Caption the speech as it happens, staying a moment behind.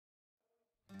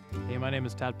Hey, my name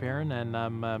is Tad Perrin, and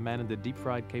I'm manning the deep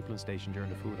fried capelin station during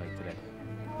the food hike today.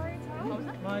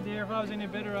 My dear, if I was any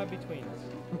better, I'd be twins.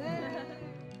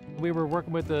 We were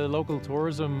working with the local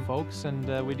tourism folks,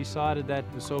 and we decided that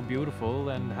it was so beautiful,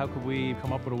 and how could we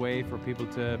come up with a way for people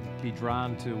to be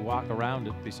drawn to walk around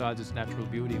it besides its natural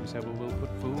beauty. We said, well, we'll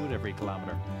put food every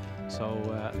kilometre. So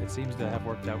it seems to have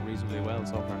worked out reasonably well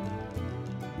so far.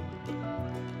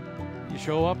 You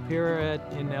show up here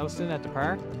in Elliston at the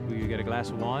park, you get a glass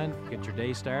of wine, get your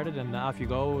day started, and off you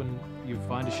go, and you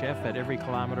find a chef at every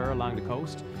kilometre along the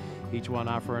coast, each one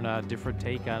offering a different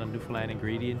take on a Newfoundland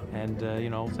ingredient, and you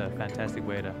know, it's a fantastic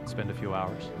way to spend a few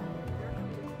hours.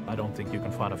 I don't think you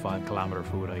can find a 5 kilometre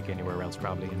food hike anywhere else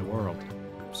probably in the world.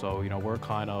 So, you know, we're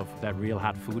kind of that real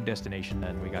hot food destination,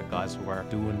 and we got guys who are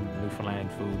doing Newfoundland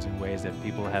foods in ways that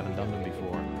people haven't done them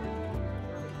before.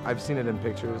 I've seen it in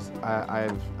pictures.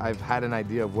 I've had an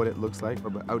idea of what it looks like,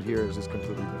 but out here is just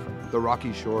completely different. The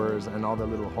rocky shores and all the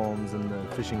little homes and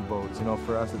the fishing boats, you know,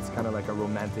 for us it's kind of like a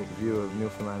romantic view of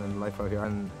Newfoundland and life out here,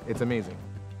 and it's amazing.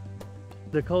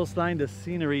 The coastline, the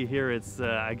scenery here,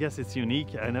 I guess it's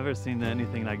unique. I've never seen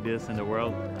anything like this in the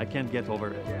world. I can't get over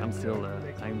it. I'm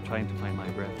trying to find my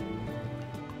breath.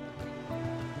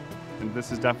 And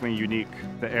this is definitely unique.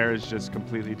 The air is just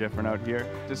completely different out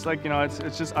here. Just like, you know,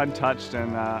 it's just untouched,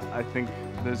 and I think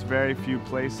there's very few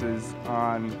places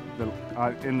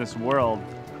in this world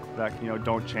that, you know,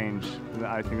 don't change.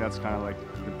 I think that's kind of like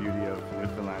the beauty of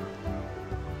Newfoundland.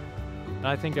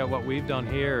 I think that what we've done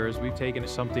here is we've taken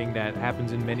something that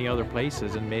happens in many other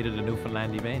places and made it a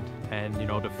Newfoundland event. And you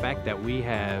know, the fact that we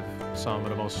have some of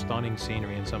the most stunning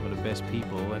scenery and some of the best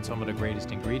people and some of the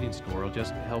greatest ingredients in the world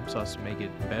just helps us make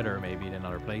it better maybe than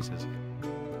other places.